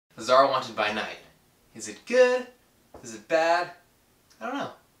Azzaro Wanted By Night. Is it good? Is it bad? I don't know.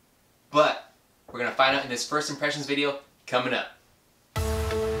 But we're going to find out in this first impressions video coming up.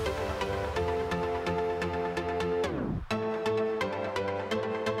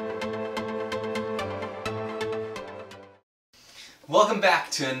 Welcome back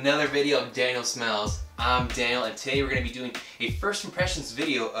to another video of Daniel Smells. I'm Daniel, and today we're going to be doing a first impressions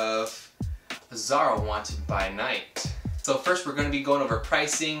video of Azzaro Wanted By Night. So first we're going to be going over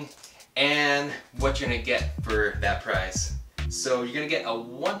pricing and what you're going to get for that price. So you're going to get a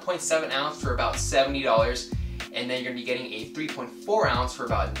 1.7 ounce for about $70, and then you're going to be getting a 3.4 ounce for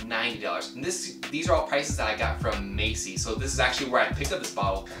about $90. And these are all prices that I got from Macy's. So this is actually where I picked up this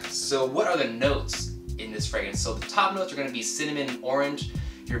bottle. So what are the notes in this fragrance? So the top notes are going to be cinnamon and orange.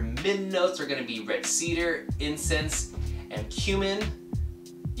 Your mid notes are going to be red cedar, incense, and cumin.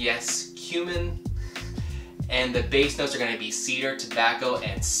 Yes, cumin. And the base notes are going to be cedar, tobacco,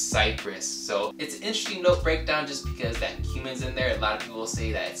 and cypress. So it's an interesting note breakdown just because that cumin's in there. A lot of people will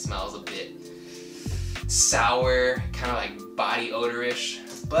say that it smells a bit sour, kind of like body odorish.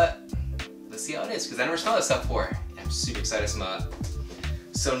 But let's see how it is, because I never smelled this stuff before. I'm super excited to smell it.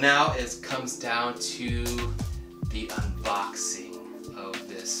 So now it comes down to the unboxing of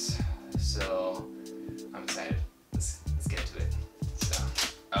this. So I'm excited. Let's get to it. So,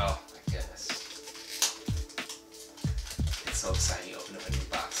 oh my goodness. It's so exciting to open up a new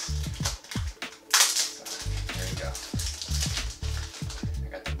box. So there we go. I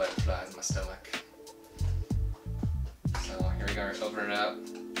got the butterflies in my stomach. So here we go, open it up.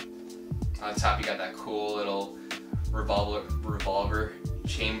 On top you got that cool little revolver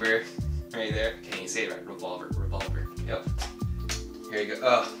chamber right there. Can't you say it right? Revolver. Yep. Here you go.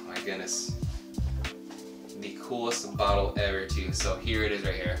 Oh my goodness. The coolest bottle ever too. So here it is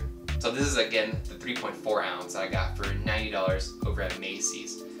right here. So this is again the 3.4 ounce I got for $90 over at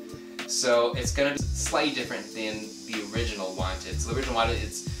Macy's. So it's gonna be slightly different than the original Wanted. So the original Wanted,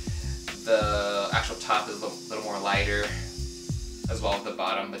 the actual top is a little more lighter as well as the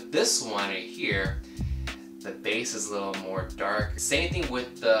bottom. But this one right here, the base is a little more dark. Same thing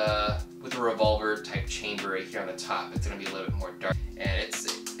with the revolver type chamber right here on the top. It's gonna be a little bit more dark, and it's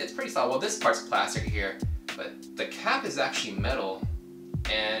pretty solid. Well, this part's plastic here, but the cap is actually metal,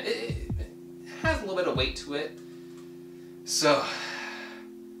 and it has a little bit of weight to it. So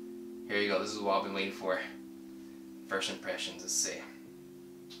here you go. This is what I've been waiting for. First impressions. Let's see.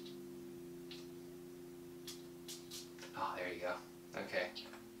 Oh, there you go. Okay.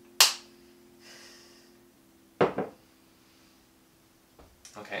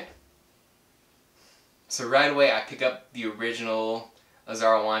 Okay. So right away I pick up the original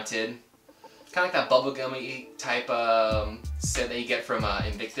Azzaro Wanted. Kind of like that bubblegummy type scent that you get from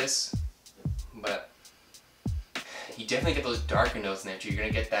Invictus. But you definitely get those darker notes in there too. You're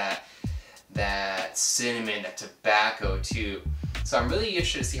going to get that cinnamon, that tobacco too. So I'm really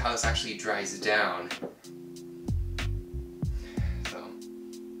interested to see how this actually dries down. So,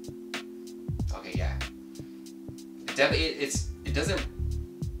 okay, yeah. It doesn't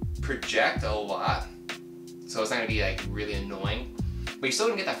project a lot, so it's not gonna be like really annoying, but you're still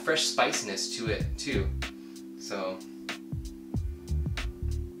gonna get that fresh spiciness to it too. So,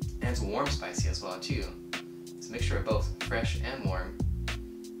 and it's warm spicy as well too. It's a mixture of both fresh and warm.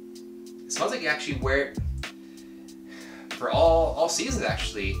 It smells like you actually wear it for all seasons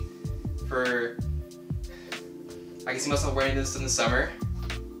actually. I can see myself wearing this in the summer,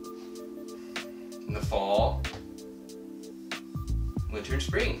 in the fall, winter and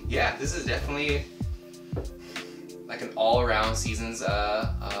spring. Yeah, this is definitely like an all-around seasons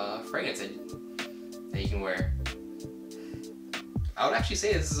fragrance that you can wear. I would actually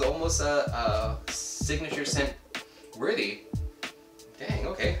say this is almost a signature scent worthy. Dang,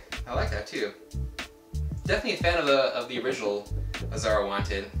 okay, I like that too. Definitely a fan of the original Azzaro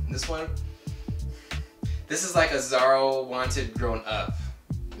Wanted. This is like Azzaro Wanted grown up.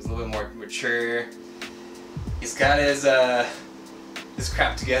 He's a little bit more mature. He's got his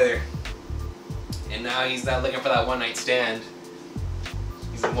crap together, and now he's not looking for that one-night stand.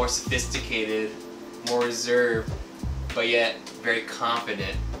 He's more sophisticated, more reserved, but yet very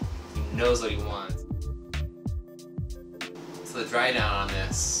confident. He knows what he wants. So the dry down on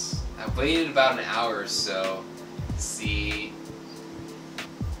this, I've waited about an hour or so to see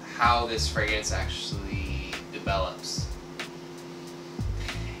how this fragrance actually develops,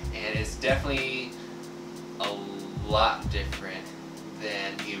 and it's definitely a lot different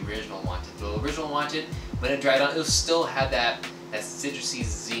than the original Wanted. The original Wanted, when it dried out, it still had that citrusy,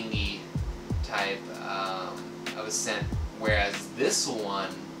 zingy type of a scent, whereas this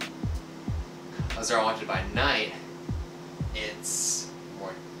one, Azzaro Wanted By Night, it's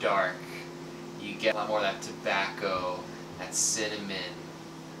more dark. You get a lot more of that tobacco, that cinnamon,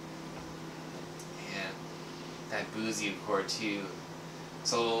 and that boozy accord too.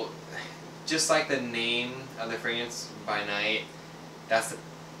 So just like the name of the fragrance, By Night, that's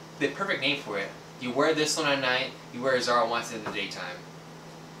the perfect name for it. You wear this one at night, you wear Azzaro Wanted in the daytime.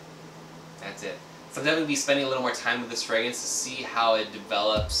 That's it. So I'm definitely be spending a little more time with this fragrance to see how it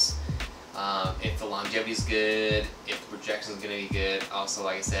develops, if the longevity is good, if the projection is going to be good. Also,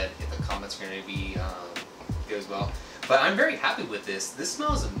 like I said, if the comments are going to be good as well. But I'm very happy with this. This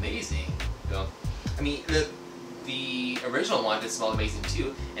smells amazing. You know? I mean, the original Wanted smelled amazing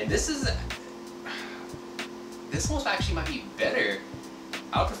too, and this one actually might be better.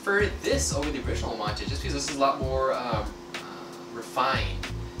 I would prefer this over the original Wanted just because this is a lot more refined.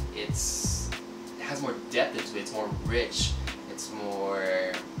 It has more depth into it. It's more rich. It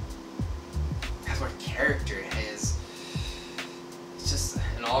has more character. It's just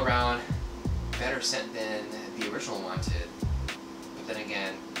an all-around better scent than the original Wanted. But then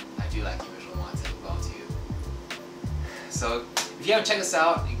again, I do like the original Wanted as well too. So if you haven't checked this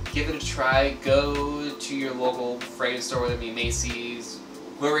out, give it a try. Go to your local fragrance store, whether it be Macy's,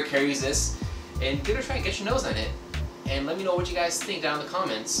 whoever carries this, and give it a try. Get your nose on it, and let me know what you guys think down in the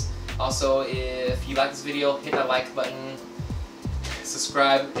comments. Also, if you like this video, hit that like button,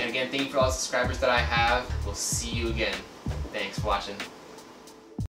 subscribe, and again, thank you for all the subscribers that I have. We'll see you again. Thanks for watching.